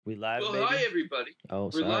We live, Well, baby? hi everybody. Oh,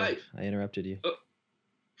 We're sorry. live. I interrupted you. Oh,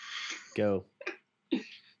 Go.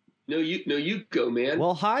 no, you go, man.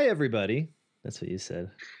 Well, hi, everybody. That's what you said.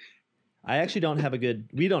 I actually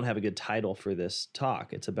we don't have a good title for this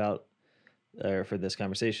talk. It's about, or for this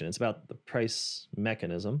conversation, it's about the price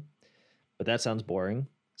mechanism, but that sounds boring.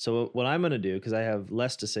 So what I'm going to do, because I have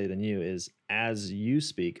less to say than you, is as you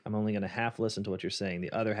speak, I'm only going to half listen to what you're saying.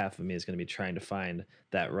 The other half of me is going to be trying to find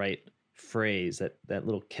that right phrase, that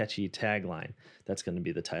little catchy tagline. That's going to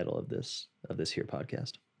be the title of this here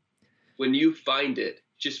podcast. When you find it,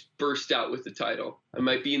 just burst out with the title. I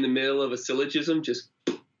might be in the middle of a syllogism.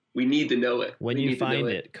 We need to know it. When you find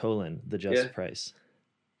it, the just price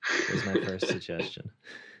is my first suggestion.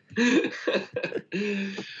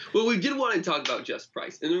 Well, we did want to talk about just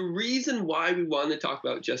price. And the reason why we want to talk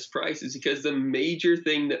about just price is because the major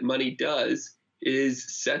thing that money does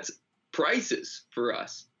is sets prices for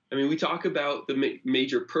us. I mean, we talk about the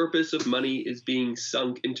major purpose of money is being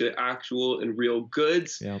sunk into actual and real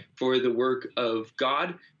goods for the work of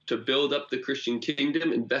God to build up the Christian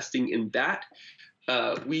kingdom, investing in that.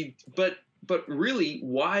 But really,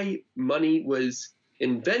 why money was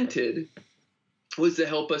invented was to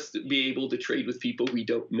help us to be able to trade with people we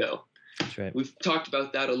don't know. That's right. We've talked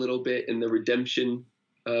about that a little bit in the Redemption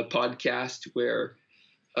podcast, where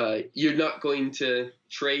you're not going to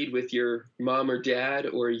trade with your mom or dad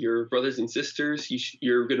or your brothers and sisters.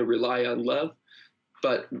 You're going to rely on love.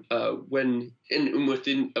 But within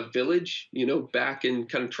a village, back in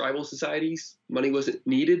kind of tribal societies, money wasn't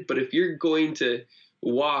needed. But if you're going to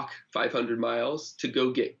walk 500 miles to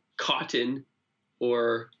go get cotton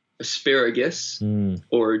or asparagus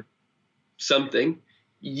or something,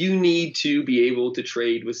 you need to be able to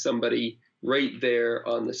trade with somebody right there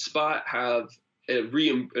on the spot, have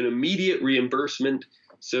an immediate reimbursement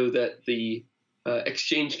so that the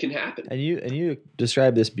exchange can happen. And you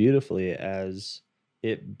describe this beautifully as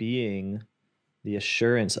it being the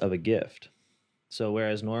assurance of a gift. So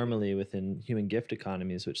whereas normally within human gift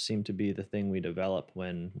economies, which seem to be the thing we develop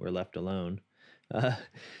when we're left alone,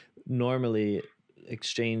 normally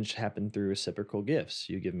exchange happened through reciprocal gifts.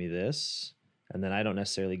 You give me this, and then I don't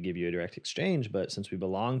necessarily give you a direct exchange, but since we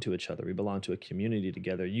belong to each other, we belong to a community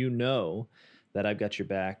together, that I've got your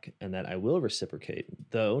back and that I will reciprocate,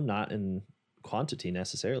 though not in quantity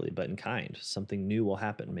necessarily, but in kind. Something new will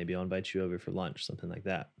happen. Maybe I'll invite you over for lunch, something like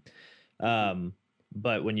that.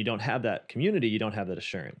 But when you don't have that community, you don't have that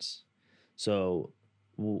assurance. So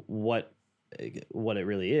what it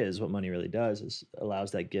really is, what money really does, is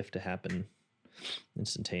allows that gift to happen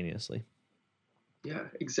instantaneously. Yeah,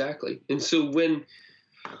 exactly. And so when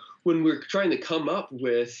we're trying to come up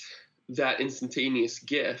with that instantaneous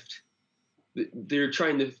gift, you're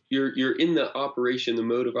in the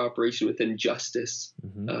mode of operation within justice,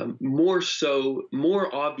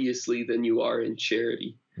 more obviously than you are in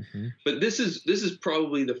charity. Mm-hmm. But this is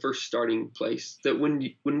probably the first starting place, that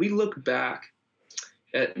when we look back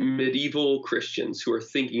at medieval Christians who are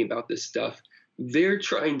thinking about this stuff, they're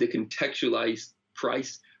trying to contextualize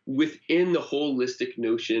price within the holistic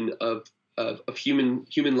notion of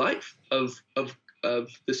human life, of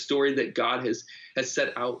the story that God has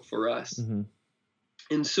set out for us. Mm-hmm.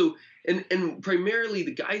 And so, and primarily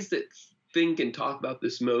the guys that think and talk about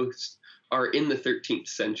this most are in the 13th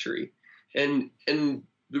century. And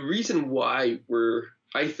the reason why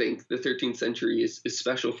I think the 13th century is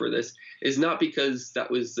special for this is not because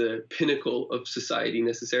that was the pinnacle of society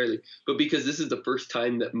necessarily, but because this is the first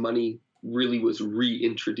time that money really was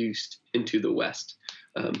reintroduced into the West.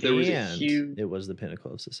 It was the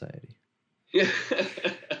pinnacle of society. Yeah.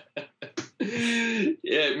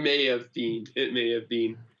 It may have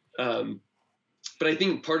been. But I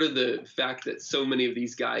think part of the fact that so many of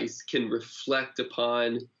these guys can reflect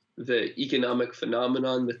upon the economic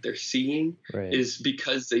phenomenon that they're seeing is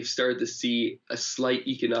because they've started to see a slight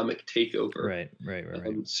economic takeover. Right.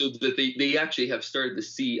 So that they actually have started to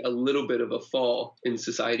see a little bit of a fall in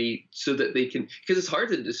society, so that they can, because it's hard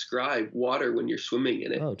to describe water when you're swimming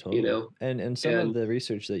in it. Oh, totally. And some of the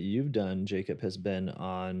research that you've done, Jacob, has been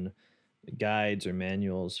on guides or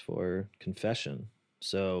manuals for confession.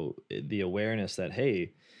 So the awareness that,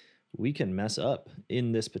 hey, we can mess up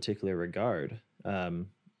in this particular regard,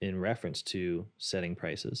 in reference to setting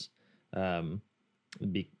prices. That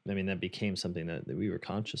became something that we were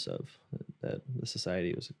conscious of, that the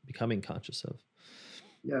society was becoming conscious of.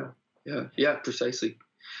 Yeah, precisely.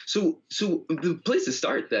 So the place to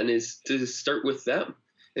start then is to start with them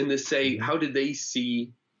and to say, how did they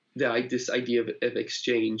see this idea of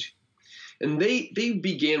exchange? And they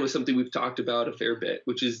began with something we've talked about a fair bit,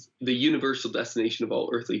 which is the universal destination of all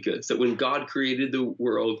earthly goods. That when God created the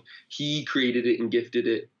world, he created it and gifted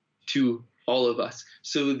it to all of us.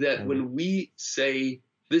 So that when we say,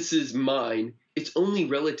 this is mine, it's only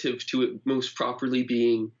relative to it most properly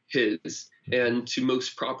being his, and to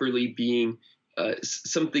most properly being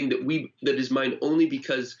something that is mine only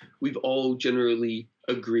because we've all generally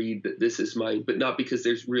agreed that this is mine, but not because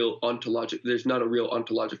there's not a real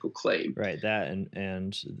ontological claim. Right. That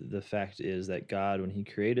and the fact is that God, when he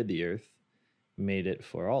created the earth, made it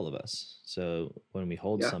for all of us. So when we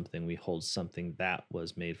hold something, we hold something that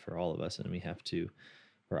was made for all of us, and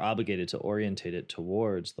we're obligated to orientate it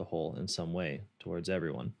towards the whole in some way, towards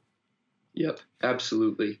everyone. Yep,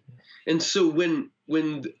 absolutely. And so when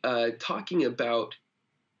talking about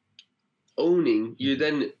owning, you're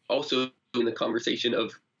then also in the conversation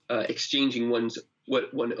of exchanging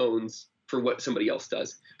what one owns for what somebody else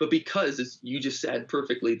does. But because, as you just said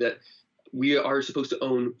perfectly, that we are supposed to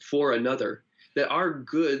own for another, that our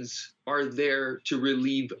goods are there to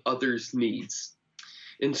relieve others' needs.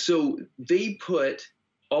 And so they put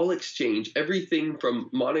all exchange, everything from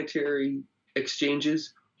monetary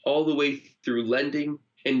exchanges all the way through lending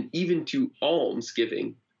and even to alms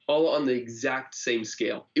giving, all on the exact same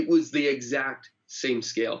scale. It was the exact same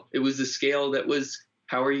scale. It was the scale that was,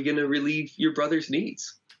 how are you going to relieve your brother's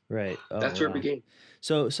needs? Right. Oh, that's where it began.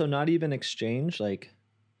 So not even exchange, so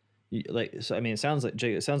I mean, it sounds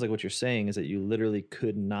like what you're saying is that you literally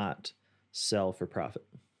could not sell for profit.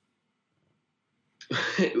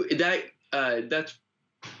 That's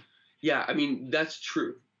I mean, that's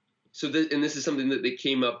true. So this is something that they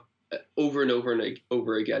came up over and over and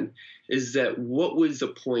over again, is that what was the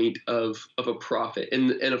point of a prophet?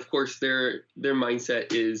 And of course their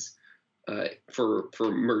mindset is for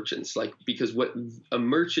merchants, because what a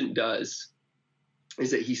merchant does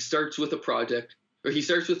is that he starts with a project, or he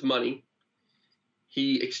starts with money,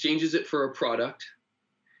 he exchanges it for a product,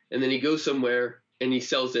 and then he goes somewhere and he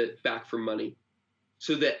sells it back for money.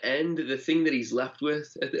 So the thing that he's left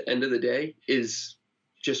with at the end of the day is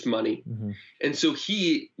just money. Mm-hmm. And so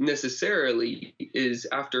he necessarily is,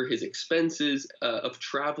 after his expenses of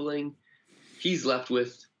traveling, he's left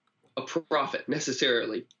with a profit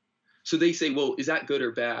necessarily. So they say, well, is that good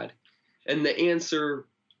or bad? And the answer,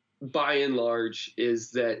 by and large,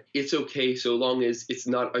 is that it's okay so long as it's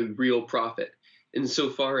not a real profit. And so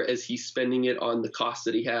far as he's spending it on the cost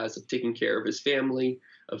that he has of taking care of his family,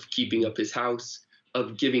 of keeping up his house,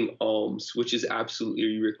 of giving alms, which is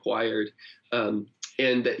absolutely required,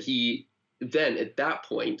 and that he then at that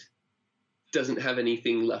point doesn't have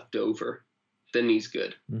anything left over, then he's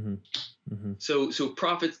good. Mm-hmm. Mm-hmm. So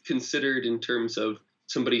profit's considered in terms of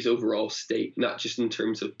somebody's overall state, not just in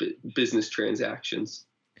terms of business transactions.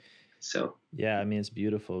 So yeah, I mean, it's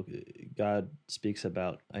beautiful. God speaks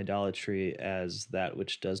about idolatry as that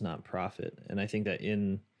which does not profit, and I think that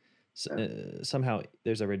somehow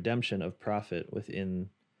there's a redemption of profit within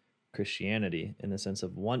Christianity, in the sense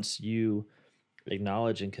of, once you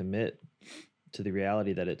acknowledge and commit to the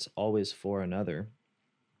reality that it's always for another,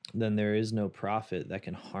 then there is no profit that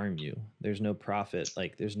can harm you. There's no profit,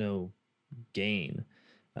 there's no gain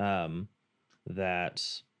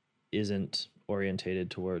that isn't orientated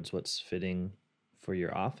towards what's fitting for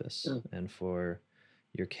your office and for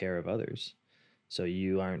your care of others. So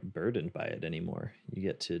you aren't burdened by it anymore. You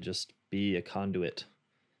get to just be a conduit,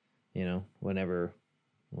 whenever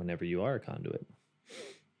you are a conduit.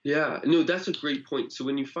 Yeah, no, that's a great point. So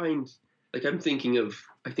when you find, I'm thinking of,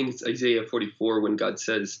 I think it's Isaiah 44, when God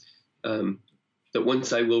says that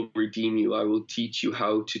once I will redeem you, I will teach you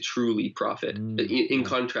how to truly profit, in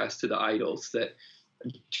contrast to the idols that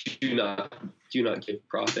do not give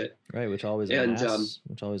profit. Right, which always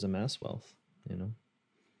amass wealth,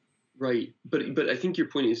 Right, but I think your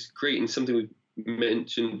point is great, and something we've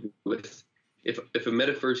mentioned with, if a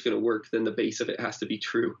metaphor is going to work, then the base of it has to be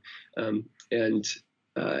true, and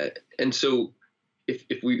so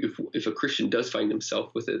if a Christian does find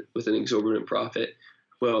himself with an exorbitant profit,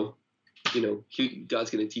 well, God's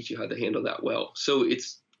going to teach you how to handle that well. So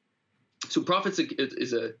profits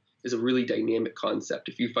is a really dynamic concept.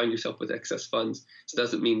 If you find yourself with excess funds, it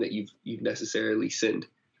doesn't mean that you've necessarily sinned.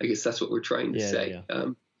 I guess that's what we're trying to say. Yeah.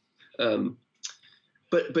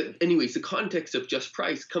 But anyways, the context of just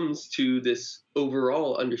price comes to this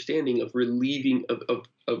overall understanding of relieving,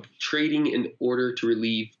 of trading in order to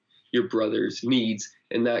relieve your brother's needs.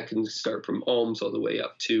 And that can start from alms all the way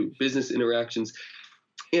up to business interactions.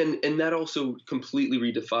 And that also completely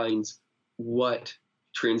redefines what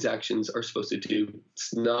transactions are supposed to do.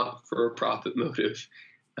 It's not for a profit motive.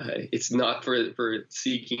 It's not for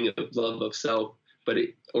seeking a love of self, but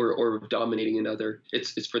or dominating another.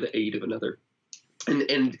 It's for the aid of another.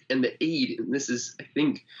 And the aid, and this is, I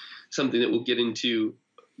think, something that we'll get into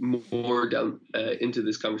more down into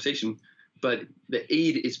this conversation, but the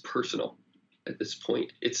aid is personal at this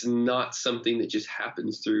point. It's not something that just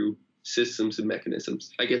happens through systems and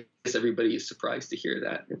mechanisms. I guess everybody is surprised to hear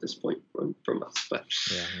that at this point from us, but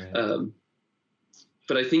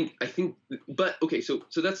but I think but okay, so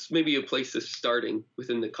that's maybe a place of starting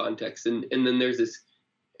within the context, and then there's this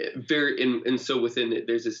and so within it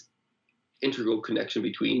there's this integral connection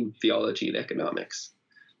between theology and economics.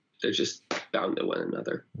 They're just bound to one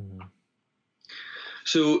another. Mm-hmm.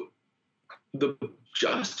 So the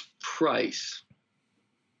just price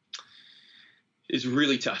is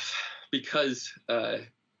really tough because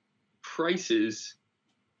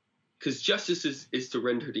justice is to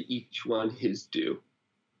render to each one his due.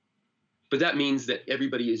 But that means that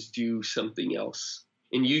everybody is due something else.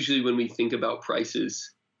 And usually when we think about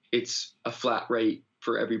prices, it's a flat rate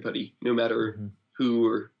for everybody, no matter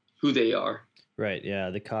who they are. Right. Yeah.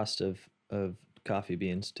 The cost of coffee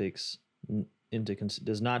beans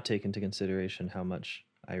does not take into consideration how much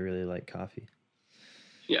I really like coffee.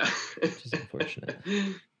 Yeah. Which is unfortunate.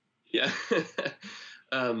 Yeah.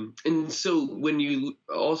 And so when you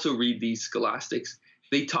also read these scholastics,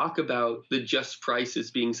 they talk about the just price as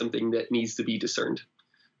being something that needs to be discerned.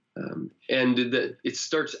 And that it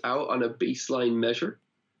starts out on a baseline measure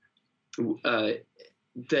that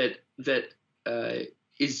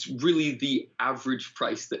is really the average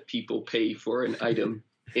price that people pay for an item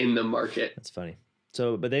in the market. That's funny.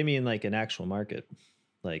 So, but they mean like an actual market.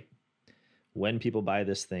 Like when people buy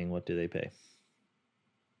this thing, what do they pay?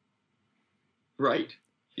 Right.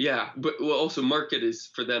 Yeah. But also market is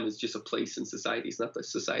for them is just a place in society. It's not the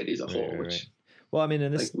society as a whole. Right. Well, I mean,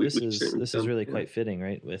 and this is really quite fitting,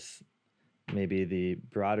 right? With maybe the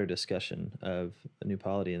broader discussion of the new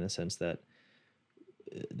polity in the sense that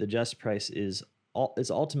the just price is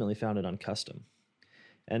ultimately founded on custom,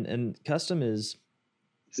 and custom is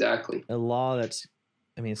exactly a law that's,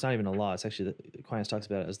 I mean, it's not even a law. It's actually, Aquinas talks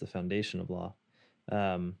about it as the foundation of law,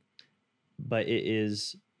 but it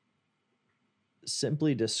is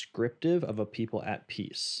simply descriptive of a people at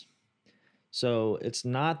peace. So it's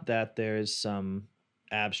not that there's some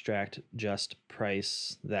abstract just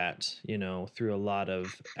price that, you know, through a lot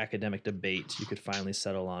of academic debate you could finally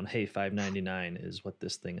settle on, hey, $5.99 is what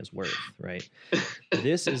this thing is worth, right?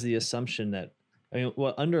 This is the assumption that, I mean,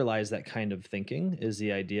 what underlies that kind of thinking is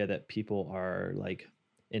the idea that people are like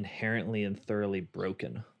inherently and thoroughly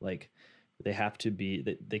broken. Like they have to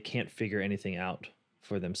be, they can't figure anything out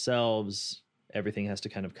for themselves. Everything has to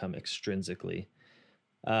kind of come extrinsically.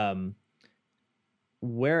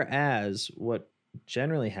 Whereas what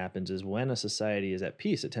generally happens is when a society is at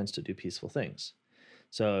peace, it tends to do peaceful things.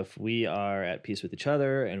 So if we are at peace with each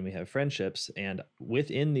other and we have friendships, and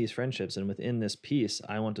within these friendships and within this peace,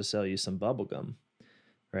 I want to sell you some bubble gum,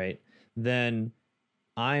 right? Then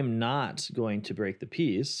I'm not going to break the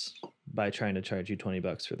peace by trying to charge you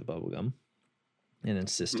 $20 for the bubble gum and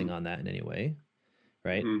insisting on that in any way,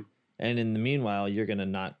 right? And in the meanwhile, you're going to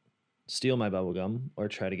not steal my bubble gum or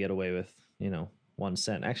try to get away with, 1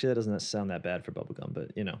 cent. Actually, that doesn't sound that bad for bubblegum,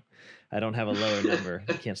 but I don't have a lower number.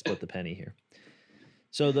 I can't split the penny here.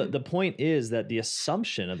 So the point is that the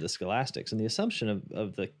assumption of the scholastics and the assumption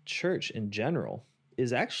of the church in general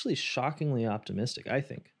is actually shockingly optimistic, I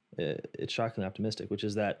think. It's shockingly optimistic, which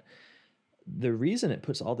is that the reason it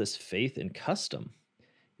puts all this faith in custom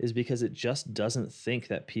is because it just doesn't think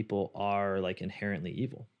that people are like inherently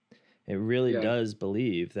evil. It really does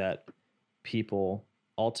believe that people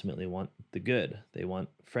ultimately want the good. They want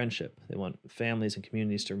friendship. They want families and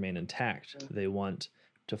communities to remain intact. They want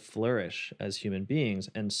to flourish as human beings.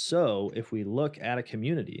 And so if we look at a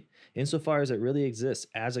community, insofar as it really exists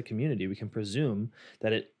as a community, we can presume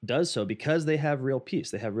that it does so because they have real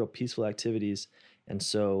peace. They have real peaceful activities, and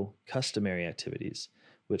so customary activities,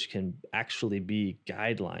 which can actually be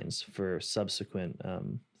guidelines for subsequent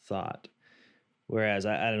thought. Whereas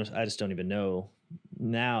I just don't even know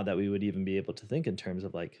now that we would even be able to think in terms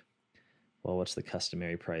of like, well, what's the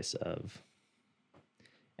customary price of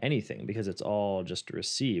anything? Because it's all just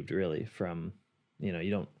received really from, you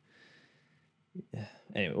don't.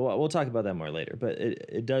 Anyway, we'll talk about that more later. But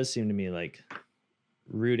it does seem to me like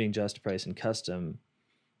rooting just price and custom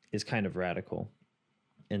is kind of radical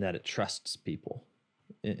in that it trusts people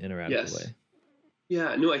in a radical way.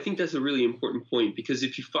 Yeah, no, I think that's a really important point, because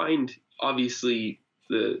if you find, obviously,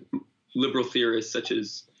 the liberal theorists such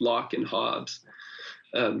as Locke and Hobbes,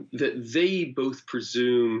 that they both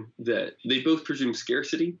presume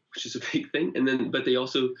scarcity, which is a big thing, but they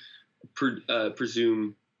also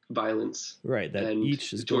presume violence. Right. That and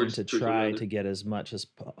each is going to try to get as much as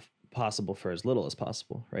possible for as little as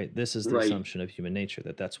possible. Right. This is the assumption of human nature,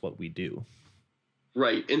 that that's what we do.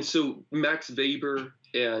 Right. And so Max Weber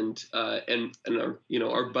and our,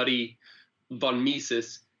 our buddy von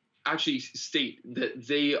Mises actually state that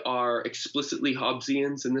they are explicitly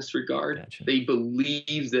Hobbesians in this regard. Gotcha. They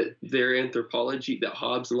believe that their anthropology, that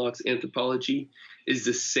Hobbes and Locke's anthropology, is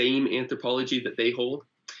the same anthropology that they hold,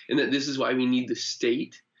 and that this is why we need the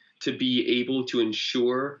state to be able to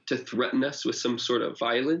ensure, to threaten us with some sort of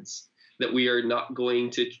violence, that we are not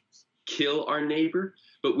going to kill our neighbor,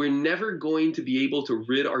 but we're never going to be able to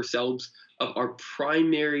rid ourselves of our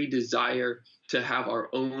primary desire to have our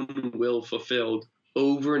own will fulfilled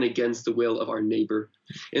over and against the will of our neighbor.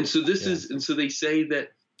 And so so they say that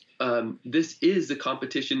this is the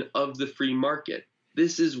competition of the free market.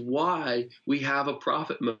 This is why we have a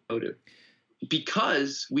profit motive,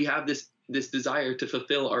 because we have this desire to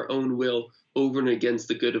fulfill our own will over and against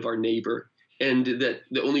the good of our neighbor. And that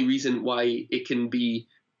the only reason why it can be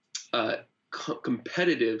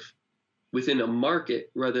competitive within a market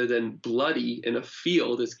rather than bloody in a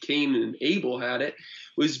field, as Cain and Abel had it,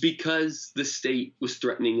 was because the state was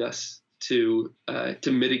threatening us to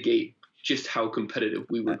mitigate just how competitive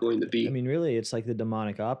we were going to be. I mean, really, it's like the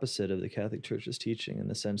demonic opposite of the Catholic Church's teaching, in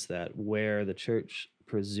the sense that where the Church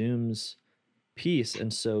presumes peace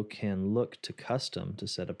and so can look to custom to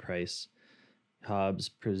set a price, Hobbes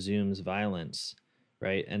presumes violence,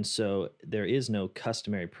 right? And so there is no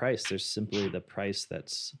customary price. There's simply the price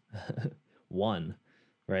that's won,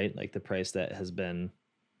 right? Like the price that has been,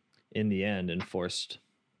 in the end, enforced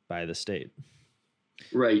by the state.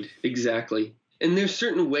 Right, exactly. And there's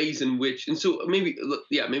certain ways in which, and so maybe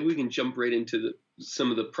we can jump right into some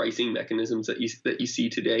of the pricing mechanisms that you see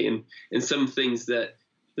today, and some things that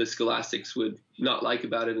the scholastics would not like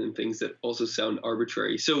about it, and things that also sound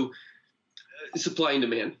arbitrary. So supply and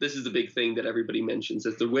demand. This is the big thing that everybody mentions,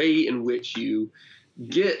 that the way in which you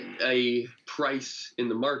get a price in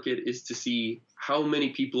the market is to see how many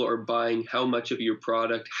people are buying how much of your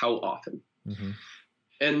product, how often. Mm-hmm.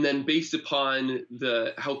 And then based upon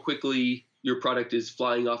how quickly your product is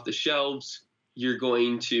flying off the shelves, you're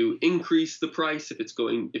going to increase the price if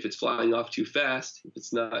it's flying off too fast. If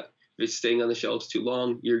it's staying on the shelves too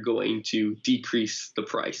long, you're going to decrease the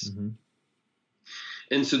price. Mm-hmm.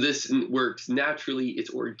 And so this works naturally.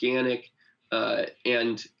 It's organic,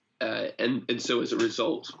 and so as a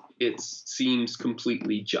result, it seems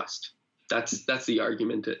completely just. That's the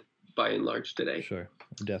argument by and large today. Sure,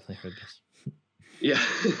 I've definitely heard this. Yeah.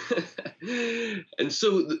 And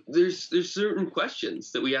so there's certain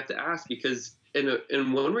questions that we have to ask, because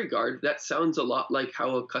in one regard, that sounds a lot like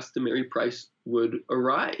how a customary price would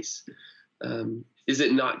arise. Is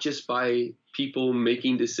it not just by people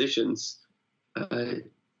making decisions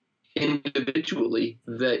individually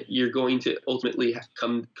that you're going to ultimately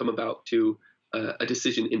come about to a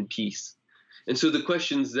decision in peace? And so the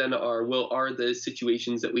questions then are, well, are the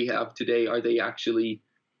situations that we have today, are they actually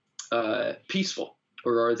peaceful,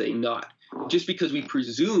 or are they not? Just because we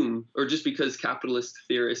presume, or just because capitalist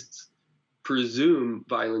theorists presume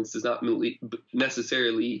violence, does not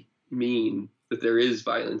necessarily mean that there is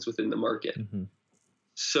violence within the market. Mm-hmm.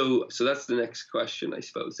 So that's the next question, I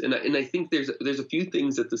suppose. And I think there's a few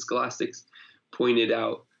things that the scholastics pointed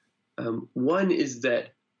out. One is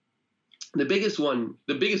that the biggest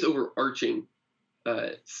overarching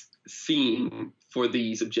theme for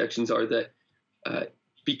these objections are that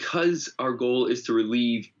because our goal is to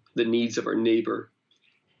relieve the needs of our neighbor,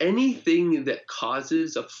 anything that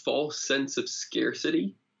causes a false sense of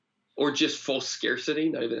scarcity, or just false scarcity,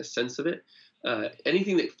 not even a sense of it,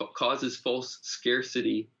 anything that causes false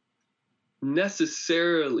scarcity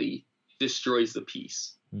necessarily destroys the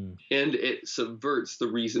peace. And it subverts the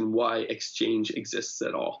reason why exchange exists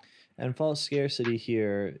at all. And false scarcity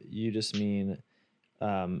here, you just mean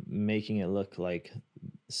making it look like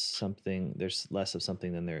there's less of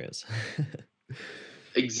something than there is.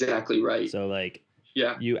 Exactly right. So like,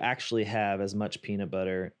 yeah, you actually have as much peanut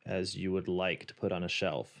butter as you would like to put on a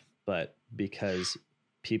shelf, but because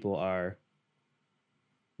people are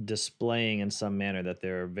displaying in some manner that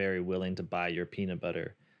they're very willing to buy your peanut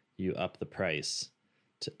butter, you up the price,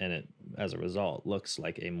 and it, as a result, looks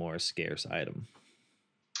like a more scarce item.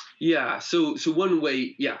 Yeah. So one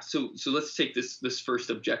way, yeah. So let's take this first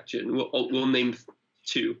objection. We'll name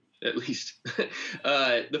two at least.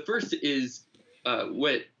 The first is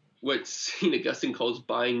what St. Augustine calls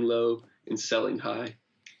buying low and selling high.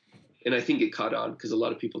 And I think it caught on because a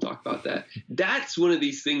lot of people talk about that. That's one of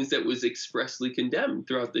these things that was expressly condemned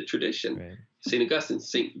throughout the tradition. Right. St. Augustine,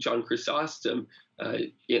 St. John Chrysostom,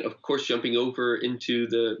 of course, jumping over into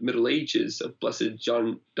the Middle Ages of Blessed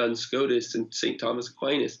John Duns Scotus and St. Thomas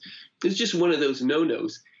Aquinas. It's just one of those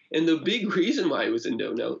no-nos. And the big reason why it was a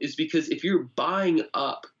no-no is because if you're buying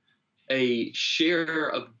up a share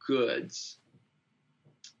of goods,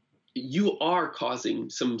 you are causing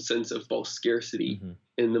some sense of false scarcity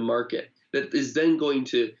in the market that is then going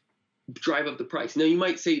to drive up the price. Now, you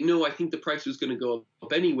might say, no, I think the price was going to go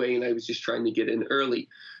up anyway, and I was just trying to get in early.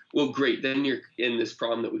 Well, great. Then you're in this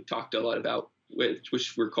problem that we've talked a lot about,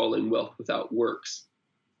 which we're calling wealth without works.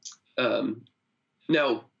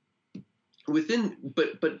 Now,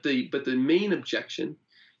 but the main objection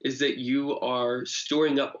is that you are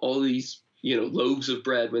storing up all these, loaves of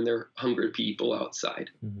bread when there are hungry people outside.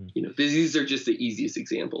 These are just the easiest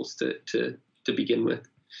examples to begin with.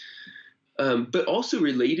 But also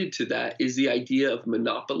related to that is the idea of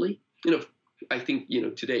monopoly. I think,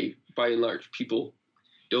 today, by and large, people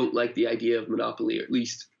don't like the idea of monopoly, or at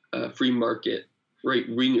least free market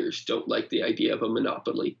right-wingers don't like the idea of a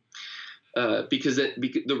monopoly. Because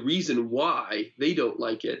the reason why they don't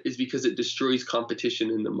like it is because it destroys competition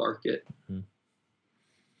in the market.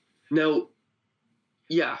 Now,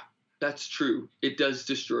 yeah, that's true. It does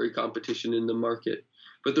destroy competition in the market.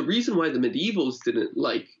 But the reason why the medievals didn't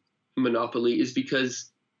like monopoly is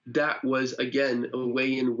because that was, again, a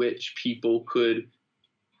way in which people could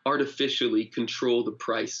artificially control the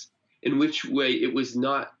price, in which way it was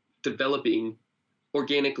not developing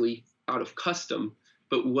organically out of custom,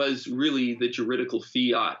 but was really the juridical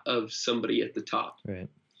fiat of somebody at the top. Right.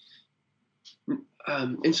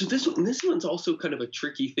 And so this one's also kind of a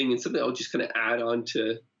tricky thing, and something I'll just kind of add on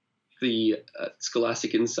to the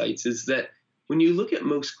scholastic insights is that when you look at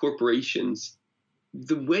most corporations,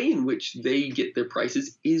 the way in which they get their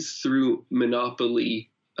prices is through monopolistic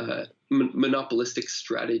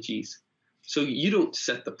strategies. So you don't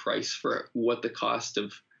set the price for what the cost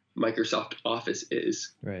of Microsoft Office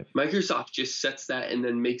is. Right. Microsoft just sets that and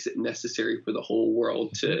then makes it necessary for the whole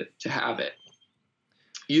world to have it.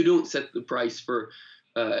 You don't set the price for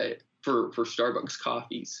Starbucks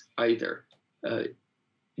coffees either.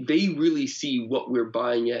 They really see what we're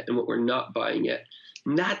buying at and what we're not buying at.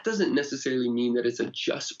 And that doesn't necessarily mean that it's a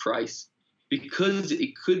just price, because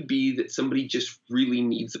it could be that somebody just really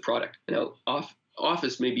needs the product. Now,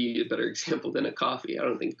 Office may be a better example than a coffee. I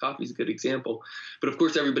don't think coffee is a good example. But of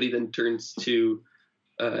course, everybody then turns to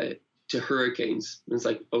hurricanes. And it's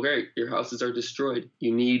like, okay, your houses are destroyed.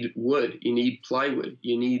 You need wood. You need plywood.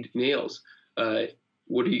 You need nails.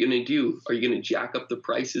 What are you going to do? Are you going to jack up the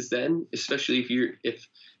prices then? Especially if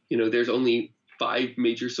there's only 5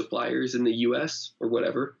 major suppliers in the U.S. or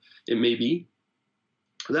whatever it may be.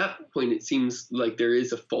 At that point, it seems like there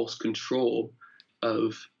is a false control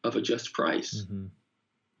of a just price. Does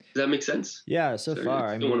that make sense? Yeah, so far.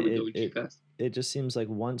 I mean, it just seems like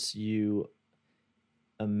once you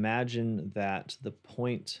imagine that the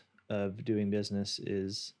point of doing business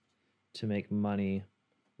is to make money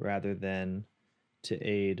rather than to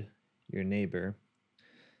aid your neighbor,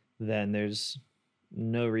 then there's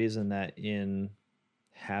no reason that in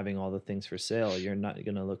having all the things for sale, you're not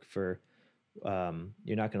going to look for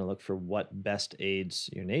what best aids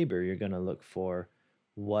your neighbor. You're going to look for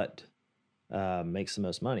what makes the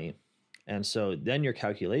most money. And so then your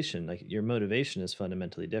calculation, like your motivation, is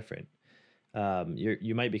fundamentally different.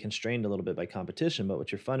 You might be constrained a little bit by competition, but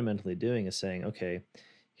what you're fundamentally doing is saying, okay,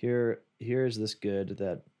 here's this good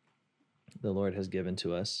that the Lord has given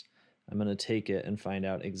to us. I'm going to take it and find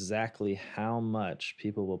out exactly how much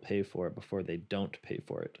people will pay for it before they don't pay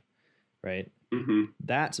for it, right?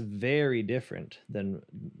 That's very different than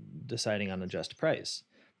deciding on a just price.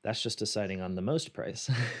 That's just deciding on the most price.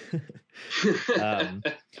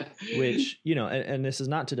 Which, and this is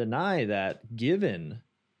not to deny that given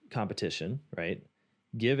competition, right?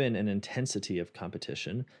 Given an intensity of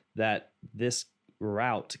competition, that this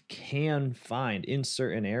route can find in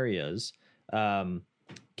certain areas,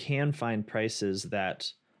 can find prices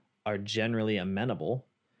that are generally amenable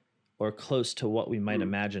or close to what we might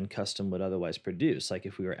imagine custom would otherwise produce. Like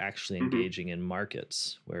if we were actually engaging in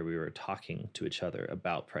markets where we were talking to each other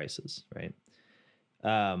about prices, right?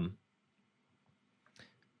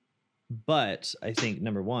 But I think,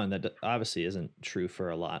 number one, that obviously isn't true for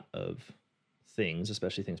a lot of things,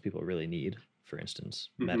 especially things people really need, for instance,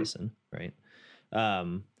 medicine, right?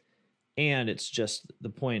 And it's just the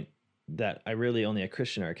point that I really only a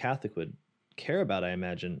Christian or a Catholic would care about, I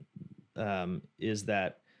imagine, is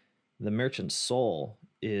that the merchant's soul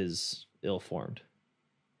is ill-formed.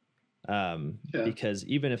 Because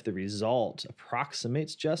even if the result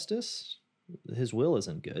approximates justice, his will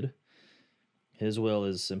isn't good. His will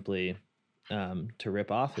is simply to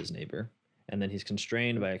rip off his neighbor, and then he's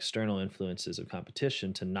constrained by external influences of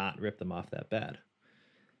competition to not rip them off that bad.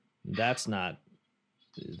 That's not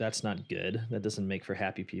good. That doesn't make for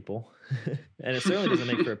happy people. And it certainly doesn't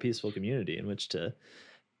make for a peaceful community in which to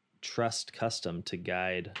trust custom to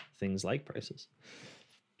guide things like prices.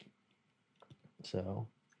 So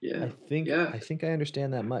yeah, I think I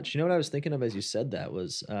understand that much. You know what I was thinking of as you said that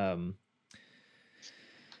was a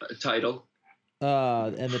title.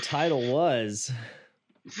 And the title was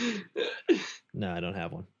no, I don't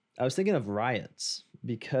have one. I was thinking of riots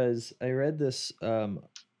because I read this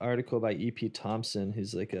article by E.P. Thompson,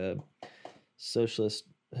 who's like a socialist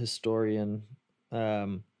historian,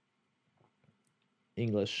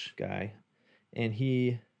 English guy, and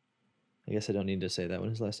I guess I don't need to say that one.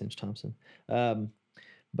 His last name's Thompson,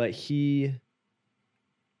 but he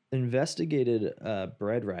investigated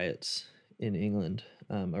bread riots in England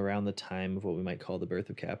around the time of what we might call the birth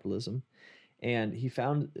of capitalism. And he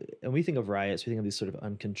found, and we think of riots, we think of these sort of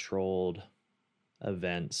uncontrolled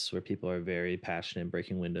events where people are very passionate,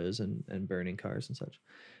 breaking windows and burning cars and such.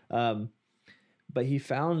 But he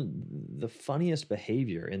found the funniest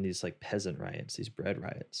behavior in these like peasant riots, these bread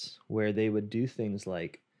riots, where they would do things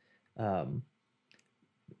like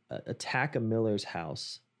attack a miller's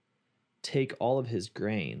house, take all of his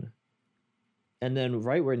grain, and then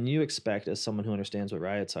right when you expect, as someone who understands what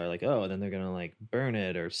riots are, like, oh, then they're going to like burn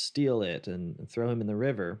it or steal it and throw him in the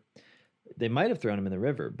river. They might have thrown him in the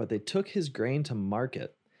river, but they took his grain to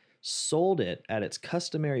market, sold it at its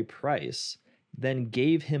customary price, then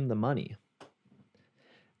gave him the money.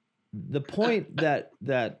 The point that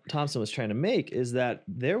Thompson was trying to make is that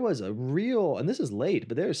there was a real, and this is late,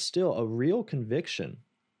 but there's still a real conviction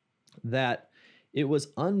that it was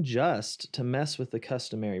unjust to mess with the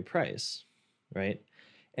customary price, right?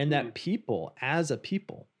 And that people, as a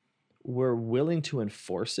people, were willing to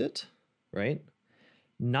enforce it, right?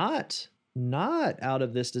 Not out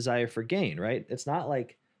of this desire for gain, right? It's not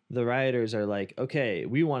like the rioters are like, okay,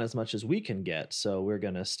 we want as much as we can get, so we're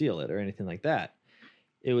going to steal it or anything like that.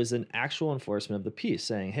 It was an actual enforcement of the peace,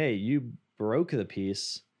 saying, hey, you broke the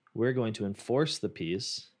peace, we're going to enforce the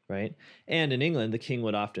peace, right? And in England, the king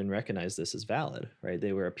would often recognize this as valid, right?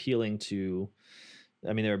 They were appealing to,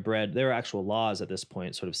 I mean, there were actual laws at this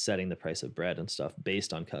point sort of setting the price of bread and stuff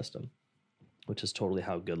based on custom, which is totally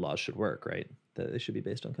how good laws should work, right? That they should be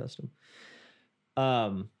based on custom.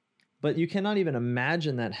 But you cannot even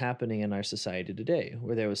imagine that happening in our society today,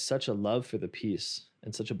 where there was such a love for the peace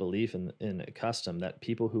and such a belief in a custom that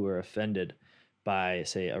people who were offended by,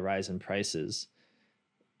 say, a rise in prices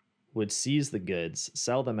would seize the goods,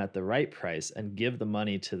 sell them at the right price, and give the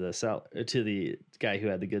money to the guy who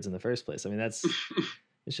had the goods in the first place. I mean, it's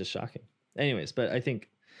just shocking. Anyways, but I think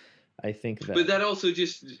that. But that also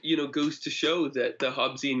just goes to show that the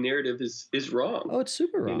Hobbesian narrative is wrong. Oh, it's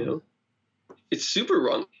super wrong. It's super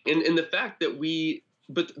wrong, and the fact that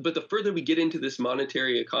but the further we get into this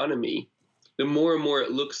monetary economy, the more and more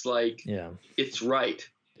it looks like it's right,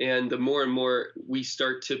 and the more and more we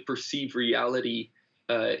start to perceive reality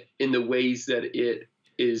in the ways that it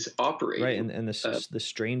is operating. Right, and the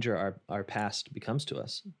stranger our past becomes to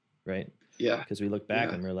us, right? Yeah. Because we look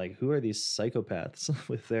back and we're like, who are these psychopaths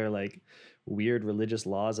with their like weird religious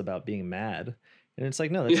laws about being mad? And it's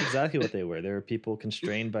like, no, that's exactly what they were. There were people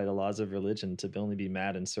constrained by the laws of religion to only be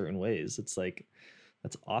mad in certain ways. It's like,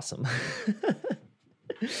 that's awesome.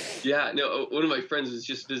 Yeah, no, one of my friends was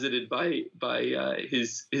just visited by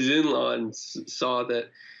his in-law and saw that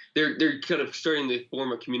they're kind of starting to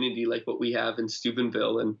form a community like what we have in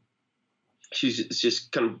Steubenville, and she's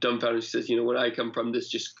just kind of dumbfounded. She says, when I come from, this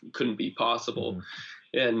just couldn't be possible. Mm-hmm.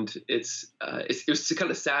 And it was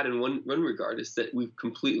kind of sad in one regard, is that we've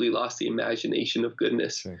completely lost the imagination of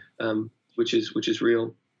goodness, sure. which is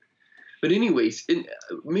real. But anyways,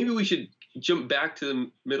 maybe we should jump back to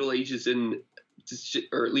the Middle Ages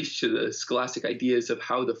or at least to the scholastic ideas of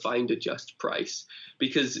how to find a just price.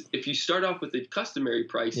 Because if you start off with the customary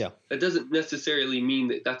price, that doesn't necessarily mean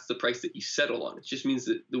that that's the price that you settle on. It just means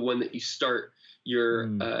that the one that you start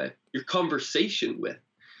your conversation with.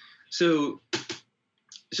 So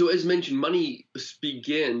as mentioned, money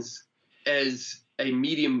begins as a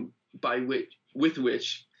medium with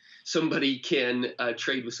which somebody can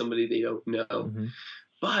trade with somebody they don't know. Mm-hmm.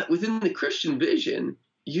 But within the Christian vision,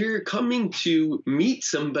 you're coming to meet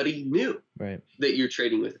somebody new that you're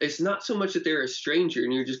trading with. It's not so much that they're a stranger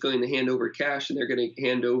and you're just going to hand over cash and they're going to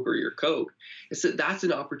hand over your Coke. It's that's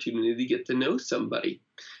an opportunity to get to know somebody.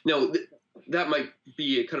 Now, that might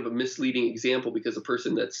be a kind of a misleading example, because the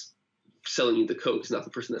person that's selling you the Coke is not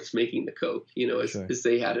the person that's making the Coke, as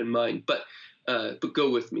they had in mind. But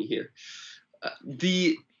go with me here.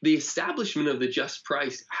 The establishment of the just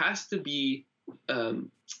price has to be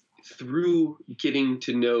through getting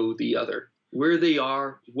to know the other, where they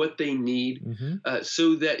are, what they need,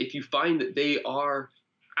 so that if you find that they are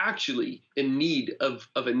actually in need of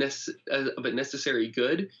a necessary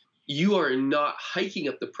good, you are not hiking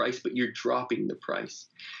up the price, but you're dropping the price.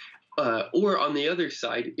 Or on the other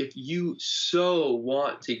side, if you so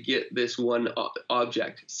want to get this one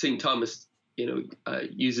object, St. Thomas,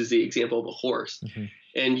 uses the example of a horse,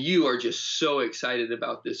 and you are just so excited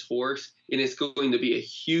about this horse, and it's going to be a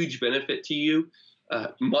huge benefit to you,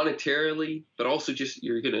 monetarily, but also just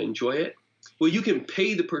you're going to enjoy it. Well, you can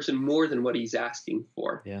pay the person more than what he's asking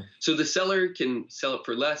for. Yeah. So the seller can sell it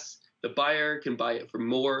for less, the buyer can buy it for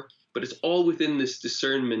more, but it's all within this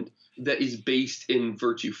discernment that is based in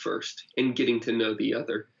virtue first and getting to know the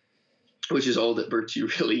other, which is all that virtue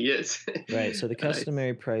really is. Right. So the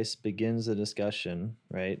customary price begins the discussion,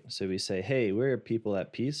 right? So we say, hey, we're people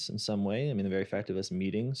at peace in some way. I mean, the very fact of us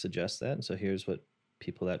meeting suggests that. And so here's what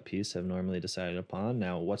people at peace have normally decided upon.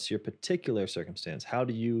 Now, what's your particular circumstance? How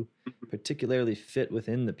do you particularly fit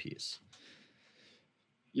within the peace?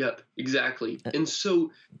 Yep, exactly. And so,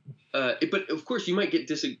 but of course, you might get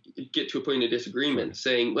to a point of disagreement,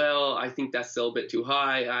 saying, well, I think that's still a bit too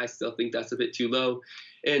high. I still think that's a bit too low.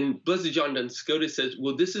 And Blessed John Duns Scotus says,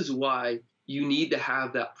 well, this is why you need to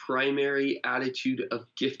have that primary attitude of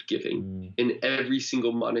gift giving in every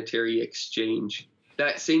single monetary exchange.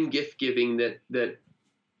 That same gift giving that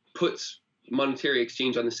puts monetary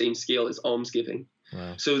exchange on the same scale as almsgiving.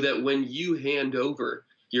 Wow. So that when you hand over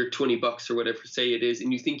your $20 or whatever, say it is,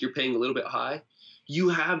 and you think you're paying a little bit high, you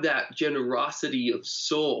have that generosity of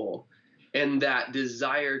soul and that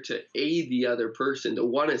desire to aid the other person, to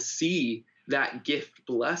want to see that gift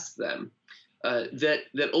bless them,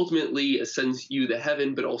 that ultimately ascends you to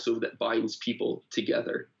heaven, but also that binds people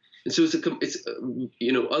together. And so it's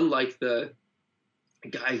unlike the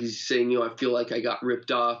guy who's saying, I feel like I got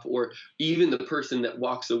ripped off, or even the person that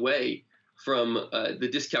walks away from the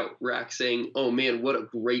discount rack saying, oh man, what a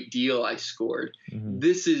great deal I scored.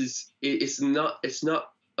 It's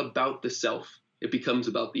not about the self. It becomes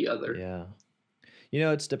about the other.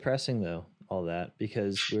 Yeah. It's depressing though, all that,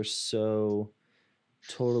 because we're so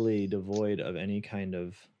totally devoid of any kind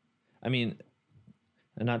of, and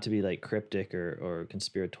not to be like cryptic or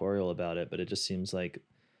conspiratorial about it, but it just seems like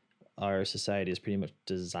our society is pretty much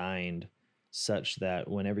designed such that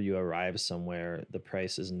whenever you arrive somewhere, the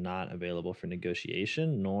price is not available for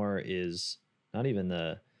negotiation, nor is not even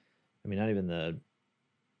the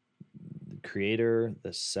creator,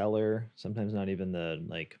 the seller, sometimes not even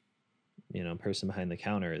the person behind the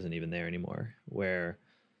counter isn't even there anymore, where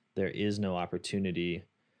there is no opportunity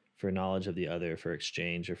for knowledge of the other, for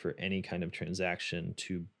exchange, or for any kind of transaction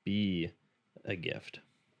to be a gift.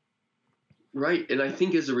 Right. And I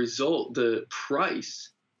think as a result, the price,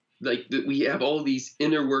 we have all these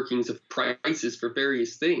inner workings of prices for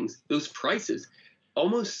various things. Those prices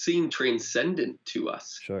almost seem transcendent to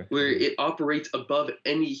us, where it operates above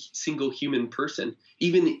any single human person,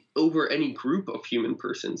 even over any group of human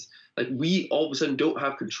persons. Like we all of a sudden don't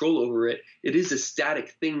have control over it. It is a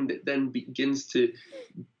static thing that then begins to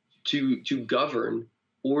govern,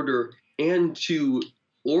 order, and to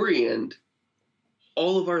orient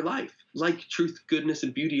all of our life, like truth, goodness,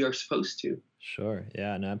 and beauty are supposed to. Sure.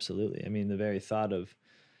 Yeah, no, absolutely. I mean, the very thought of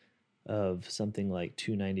something like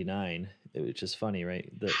 $2.99, which is funny, right?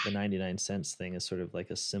 The 99 cents thing is sort of like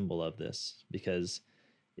a symbol of this, because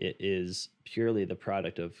it is purely the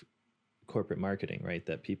product of corporate marketing, right?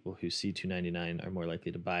 That people who see $2.99 are more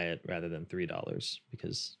likely to buy it rather than $3,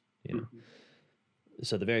 because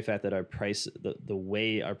So the very fact that our price, the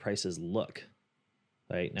way our prices look,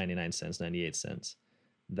 right, 99 cents, 98 cents,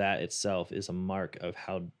 that itself is a mark of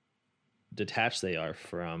how detached they are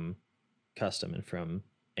from custom and from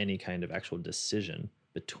any kind of actual decision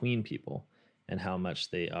between people, and how much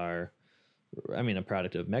they are, a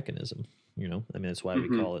product of mechanism, that's why we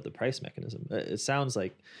call it the price mechanism. It sounds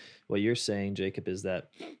like what you're saying, Jacob, is that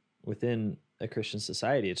within a Christian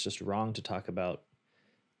society, it's just wrong to talk about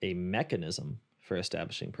a mechanism for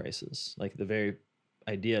establishing prices. Like the very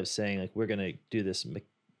idea of saying like, we're going to do this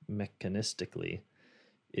mechanistically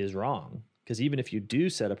is wrong. Because even if you do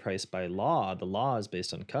set a price by law, the law is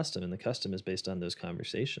based on custom, and the custom is based on those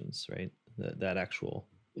conversations, right? That actual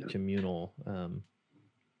communal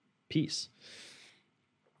peace.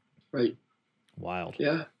 Right. Wild.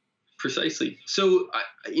 Yeah, precisely. So,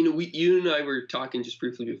 you and I were talking just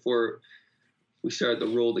briefly before we started to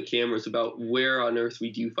roll the cameras about where on earth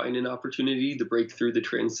we do find an opportunity to break through the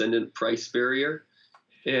transcendent price barrier.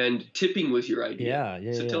 And tipping was your idea.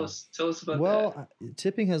 Yeah. So tell us about that. Well,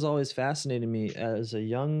 tipping has always fascinated me. As a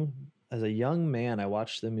young man, I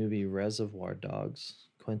watched the movie Reservoir Dogs,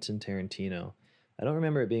 Quentin Tarantino. I don't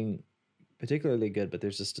remember it being particularly good, but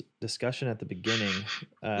there's this discussion at the beginning.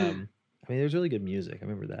 I mean, there's really good music. I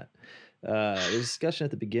remember that. There's a discussion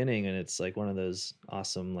at the beginning, and it's like one of those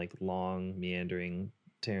awesome, like long, meandering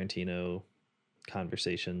Tarantino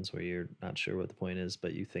conversations where you're not sure what the point is,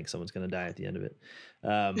 but you think someone's going to die at the end of it.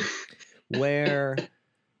 Where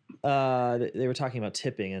they were talking about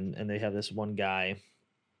tipping, and they have this one guy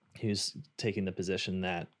who's taking the position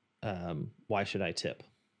that why should I tip?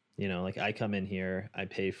 You know, like I come in here, I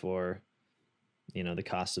pay for, you know, the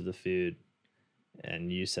cost of the food,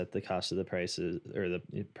 and you set the cost of the prices or the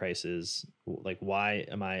prices. Like, why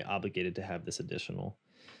am I obligated to have this additional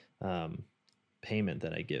payment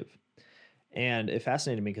that I give? And it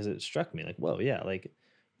fascinated me because it struck me like, whoa, yeah, like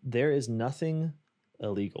there is nothing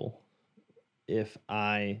illegal if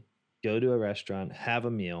I go to a restaurant, have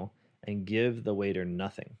a meal, and give the waiter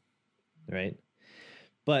nothing, right?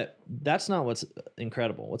 But that's not what's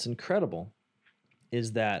incredible. What's incredible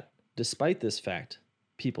is that despite this fact,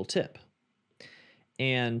 people tip.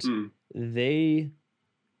 And they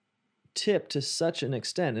tip to such an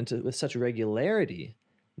extent and with such regularity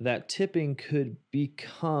that tipping could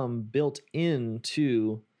become built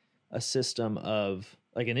into a system of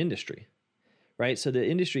like an industry, right? So the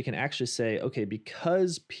industry can actually say, okay,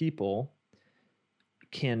 because people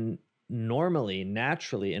can normally,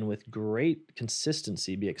 naturally, and with great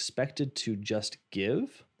consistency be expected to just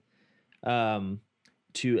give,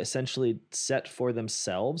 to essentially set for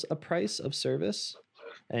themselves a price of service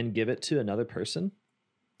and give it to another person,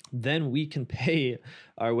 then we can pay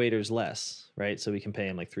our waiters less, right? So we can pay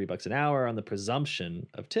them like $3 an hour on the presumption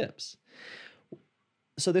of tips.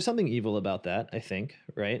 So there's something evil about that, I think,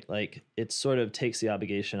 right? Like it sort of takes the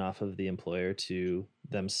obligation off of the employer to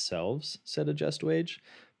themselves set a just wage.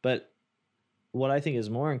 But what I think is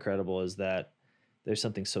more incredible is that there's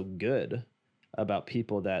something so good about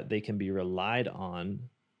people that they can be relied on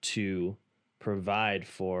to provide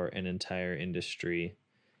for an entire industry,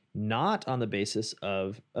 not on the basis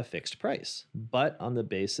of a fixed price, but on the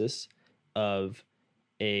basis of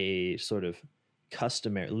a sort of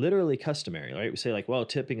customary, literally customary, right? We say like, well,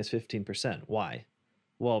 tipping is 15%. Why?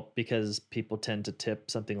 Well, because people tend to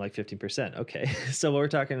tip something like 15%. Okay, so we're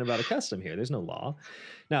talking about a custom here. There's no law.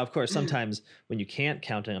 Now, of course, sometimes when you can't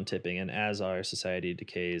count on tipping, and as our society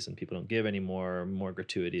decays and people don't give anymore, more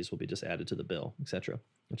gratuities will be just added to the bill, etc.,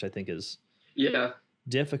 which I think is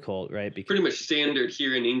difficult, right? Because pretty much standard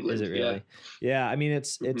here in England. Is it really? Yeah. I mean,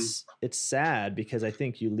 it's sad because I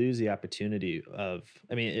think you lose the opportunity of.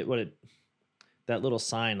 I mean, that little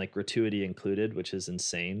sign like gratuity included, which is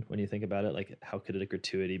insane when you think about it. Like, how could a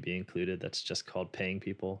gratuity be included? That's just called paying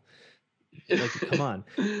people. Like, come on.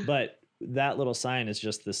 But that little sign is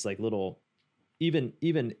just this like little, even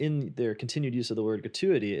in their continued use of the word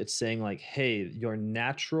gratuity, it's saying like, hey, your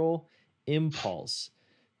natural impulse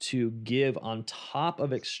to give on top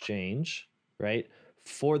of exchange, right,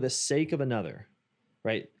 for the sake of another,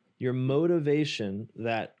 right? Your motivation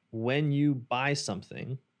that when you buy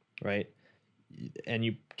something, right, and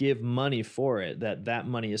you give money for it, that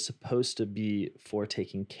money is supposed to be for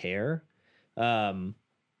taking care.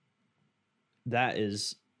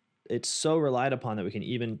 It's so relied upon that we can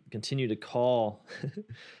even continue to call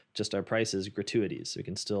just our prices gratuities. We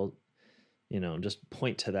can still, just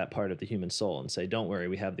point to that part of the human soul and say, don't worry,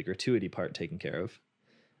 we have the gratuity part taken care of.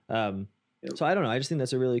 So I don't know. I just think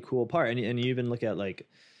that's a really cool part. And you even look at like,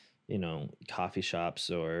 coffee shops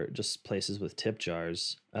or just places with tip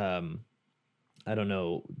jars. I don't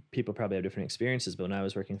know, people probably have different experiences, but when I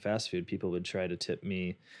was working fast food, people would try to tip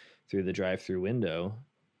me through the drive-through window.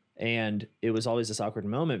 And it was always this awkward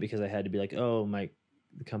moment because I had to be like, oh,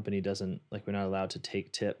 the company doesn't, like, we're not allowed to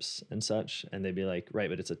take tips and such. And they'd be like, right,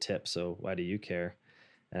 but it's a tip, so why do you care?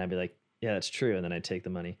 And I'd be like, yeah, that's true. And then I'd take the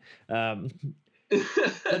money. But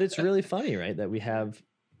it's really funny, right, that we have,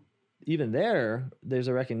 even there's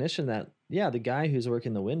a recognition that, yeah, the guy who's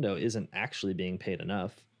working the window isn't actually being paid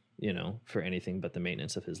enough, for anything but the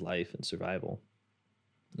maintenance of his life and survival,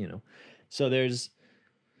 So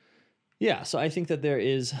so I think that there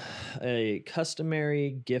is a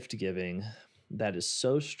customary gift giving that is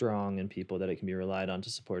so strong in people that it can be relied on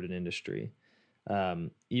to support an industry,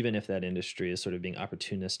 even if that industry is sort of being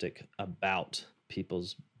opportunistic about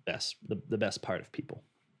people's the best part of people.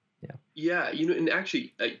 Yeah. And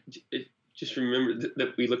actually, I just remember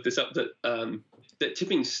that we looked this up, that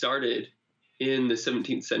tipping started in the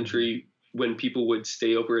 17th century when people would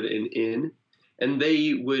stay over at an inn, and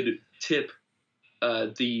they would tip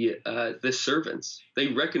the servants. They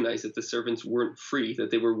recognized that the servants weren't free,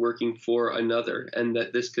 that they were working for another, and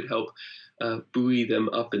that this could help buoy them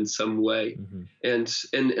up in some way. Mm-hmm.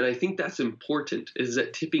 And I think that's important. Is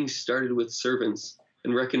that tipping started with servants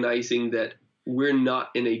and recognizing that we're not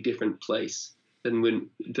in a different place than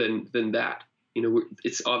that.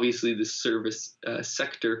 It's obviously the service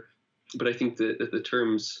sector, but I think that the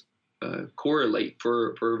terms correlate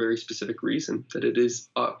for a very specific reason, that it is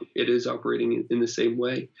operating in the same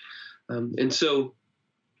way. And so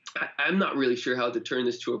I'm not really sure how to turn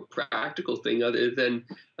this to a practical thing other than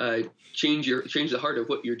change the heart of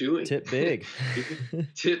what you're doing. Tip big.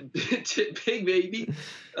 tip big, baby.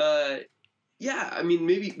 Yeah, I mean,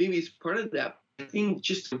 maybe it's part of that. I think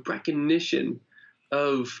just recognition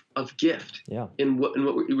of gift. Yeah. And what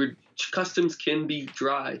we're customs can be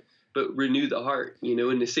dry, but renew the heart.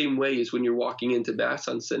 In the same way as when you're walking into Mass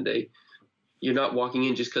on Sunday, you're not walking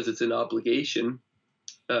in just because it's an obligation.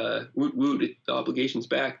 The obligation's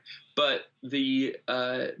back, but the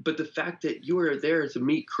fact that you are there to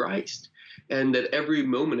meet Christ, and that every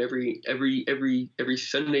moment, every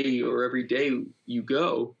Sunday or every day you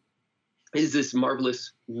go, is this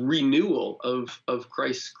marvelous renewal of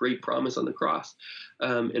Christ's great promise on the cross,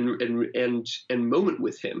 and moment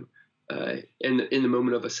with Him, in the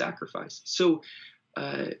moment of a sacrifice. So.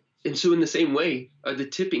 And so in the same way, the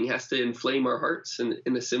tipping has to inflame our hearts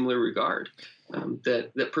in a similar regard,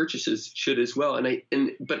 that purchases should as well.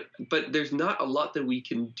 But there's not a lot that we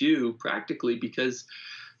can do practically, because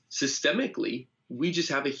systemically we just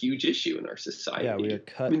have a huge issue in our society. Yeah, we are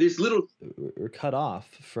cut. I mean, we're cut off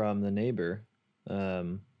from the neighbor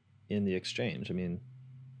in the exchange. I mean,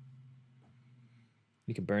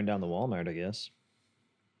 you could burn down the Walmart, I guess.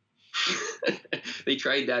 They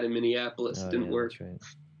tried that in Minneapolis. It didn't work. That's right.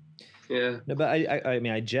 Yeah. No, but I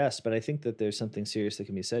mean, I jest, but I think that there's something serious that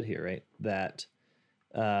can be said here, right? That,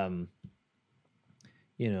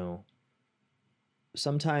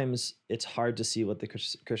 sometimes it's hard to see what the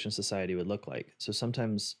Christian society would look like. So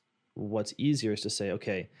sometimes what's easier is to say,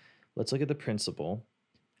 okay, let's look at the principle,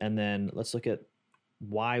 and then let's look at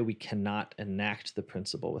why we cannot enact the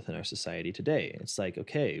principle within our society today. It's like,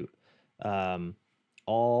 okay,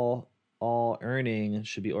 all earning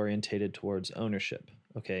should be orientated towards ownership.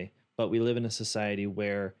 Okay. But we live in a society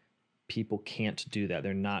where people can't do that.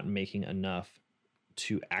 They're not making enough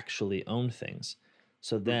to actually own things.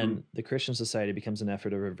 So then the Christian society becomes an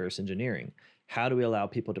effort of reverse engineering. How do we allow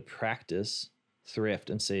people to practice thrift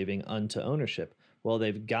and saving unto ownership? Well,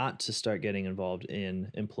 they've got to start getting involved in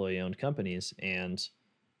employee-owned companies, and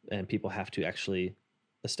people have to actually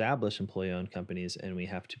establish employee-owned companies, and we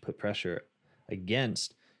have to put pressure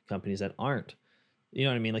against companies that aren't. You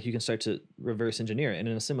know what I mean? Like, you can start to reverse engineer it. And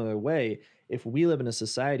in a similar way, if we live in a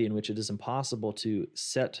society in which it is impossible to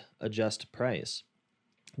set a just price,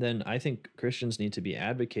 then I think Christians need to be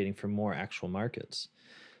advocating for more actual markets.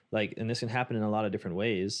 Like, and this can happen in a lot of different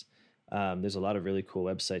ways. There's a lot of really cool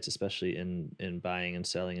websites, especially in buying and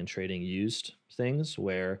selling and trading used things,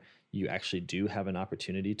 where you actually do have an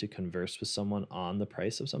opportunity to converse with someone on the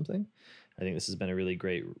price of something. I think this has been a really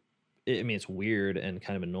great. I mean, it's weird and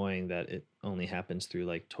kind of annoying that it only happens through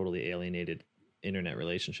like totally alienated internet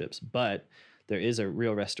relationships, but there is a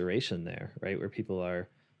real restoration there, right? Where people are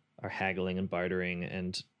haggling and bartering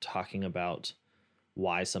and talking about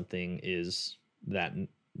why something is that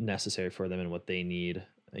necessary for them and what they need,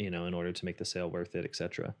 in order to make the sale worth it,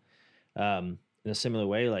 etc. In a similar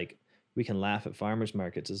way, like, we can laugh at farmers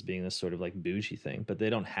markets as being this sort of like bougie thing, but they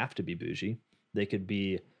don't have to be bougie. They could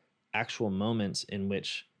be actual moments in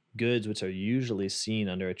which goods, which are usually seen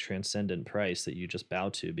under a transcendent price that you just bow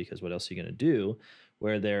to because what else are you going to do,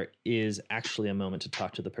 where there is actually a moment to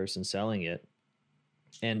talk to the person selling it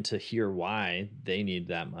and to hear why they need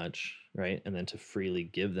that much, right? And then to freely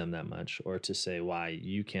give them that much, or to say why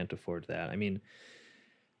you can't afford that. I mean,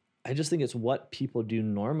 I just think it's what people do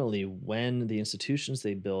normally when the institutions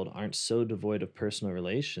they build aren't so devoid of personal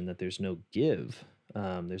relation that there's no give.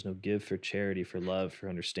 There's no give for charity, for love, for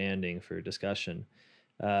understanding, for discussion.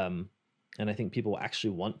 And I think people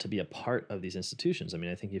actually want to be a part of these institutions. I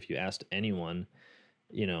mean, I think if you asked anyone,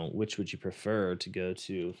 which would you prefer, to go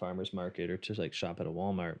to farmer's market or to like shop at a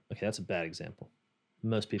Walmart? Okay, that's a bad example.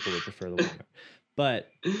 Most people would prefer the Walmart,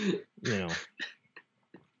 but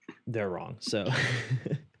they're wrong. So,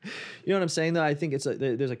 you know what I'm saying, though? I think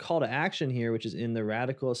there's a call to action here, which is in the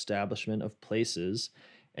radical establishment of places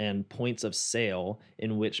and points of sale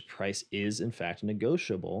in which price is in fact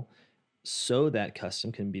negotiable, so that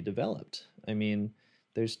custom can be developed. I mean,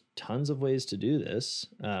 there's tons of ways to do this,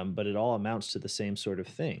 but it all amounts to the same sort of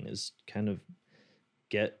thing: is kind of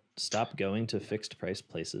get stop going to fixed price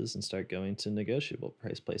places and start going to negotiable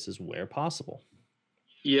price places where possible.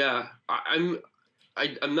 Yeah, I'm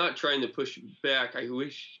not trying to push back. I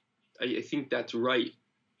think that's right,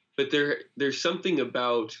 but there's something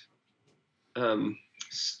about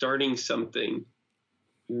starting something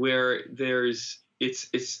where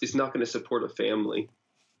it's not going to support a family.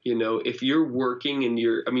 If you're working and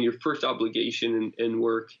your first obligation in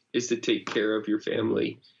work is to take care of your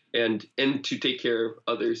family and to take care of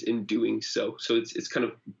others in doing so. So it's kind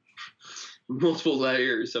of multiple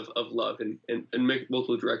layers of love and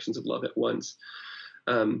multiple directions of love at once.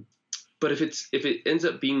 But if it ends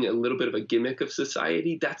up being a little bit of a gimmick of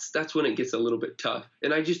society, that's when it gets a little bit tough.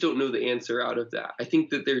 And I just don't know the answer out of that. I think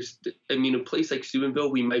that a place like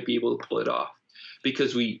Steubenville, we might be able to pull it off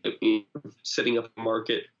because setting up a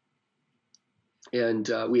market, and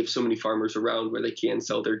we have so many farmers around where they can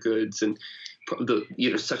sell their goods, and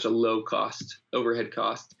such a low overhead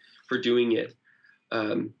cost for doing it.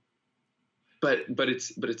 But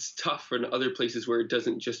it's tough in other places where it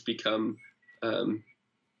doesn't just become in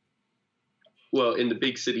the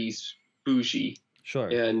big cities bougie, sure,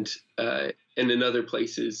 and in other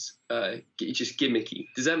places just gimmicky.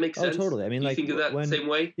 Does that make sense? Oh, totally. I mean, you think of that the same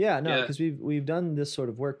way? Yeah, no, because we've done this sort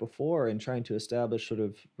of work before in trying to establish sort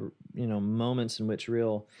of moments in which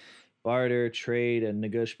real barter, trade, and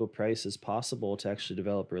negotiable price is possible to actually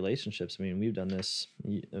develop relationships. I mean, we've done this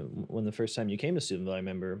when the first time you came to Steubenville, I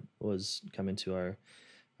remember, was coming to our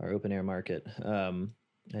open air market and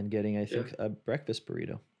getting, I think, a breakfast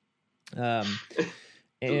burrito. And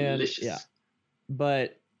delicious. Yeah,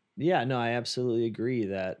 but yeah, no, I absolutely agree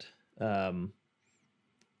that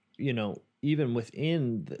even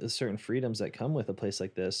within the certain freedoms that come with a place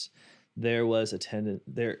like this, there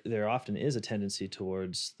often is a tendency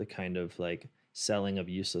towards the kind of like selling of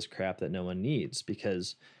useless crap that no one needs,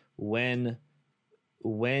 because when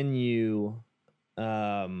you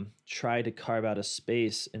try to carve out a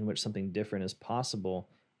space in which something different is possible,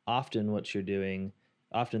 often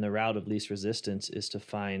the route of least resistance is to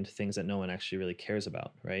find things that no one actually really cares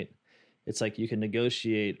about, right? It's like you can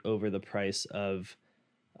negotiate over the price of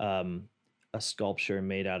a sculpture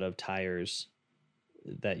made out of tires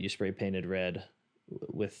that you spray painted red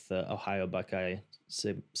with the Ohio Buckeye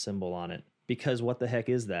symbol on it. Because what the heck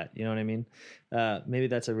is that? You know what I mean? Maybe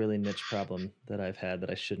that's a really niche problem that I've had that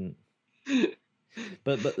I shouldn't.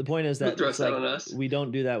 But the point is that it's like we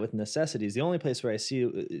don't do that with necessities. The only place where I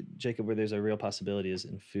see, Jacob, where there's a real possibility is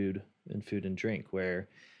in food and drink, where,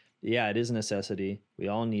 yeah, it is a necessity. We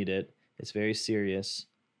all need it. It's very serious,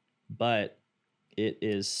 but it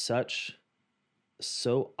is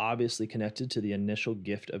so obviously connected to the initial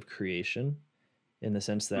gift of creation, in the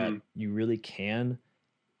sense that you really can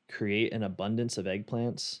create an abundance of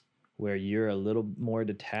eggplants where you're a little more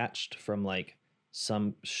detached from like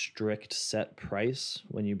some strict set price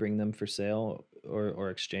when you bring them for sale or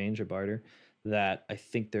exchange or barter, that I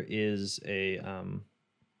think there is a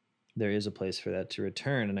place for that to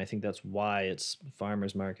return. And I think that's why it's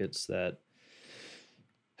farmers markets that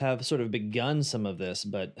have sort of begun some of this.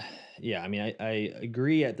 But yeah, I mean, I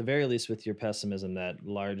agree at the very least with your pessimism that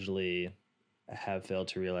largely have failed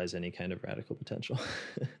to realize any kind of radical potential.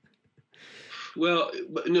 Well,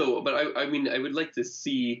 but I mean, I would like to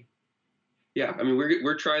see. Yeah, I mean,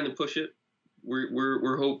 we're trying to push it.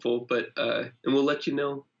 We're hopeful, but and we'll let you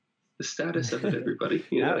know the status of it, everybody.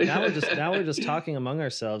 Now we're just talking among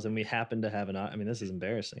ourselves, and we happen to have I mean, this is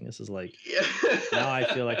embarrassing. This is like, now I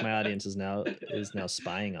feel like my audience is now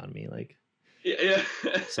spying on me. Like, yeah.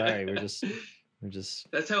 Sorry, we're just.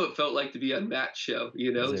 That's how it felt like to be on Matt's show.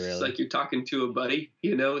 It's really? like you're talking to a buddy,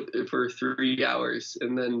 for 3 hours,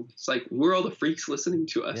 and then it's like we're all the freaks listening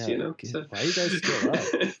to us. So. Why are you guys still up?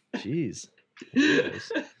 Jeez.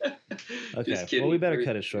 Okay. Well, we better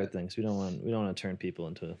cut it short, things. We don't want to turn people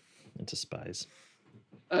into spies.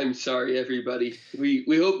 I'm sorry, everybody. We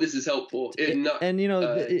hope this is helpful. And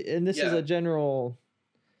this is a general.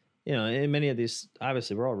 In many of these,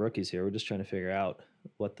 obviously, we're all rookies here. We're just trying to figure out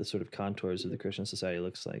what the sort of contours of the Christian society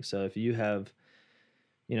looks like. So if you have,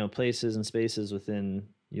 places and spaces within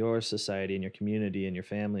your society and your community and your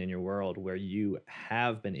family and your world where you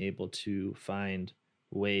have been able to find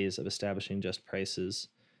ways of establishing just prices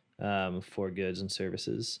for goods and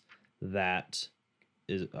services that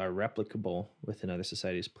are replicable within other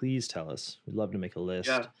societies, please tell us. We'd love to make a list.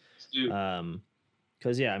 Yeah.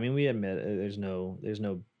 Because I mean, we admit there's no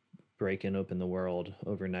breaking open the world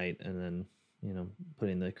overnight and then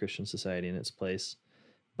putting the Christian society in its place.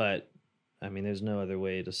 But I mean, there's no other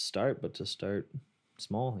way to start but to start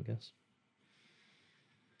small, I guess.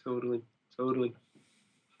 Totally.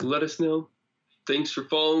 Let us know. Thanks for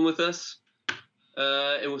following with us.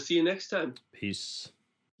 And we'll see you next time. Peace.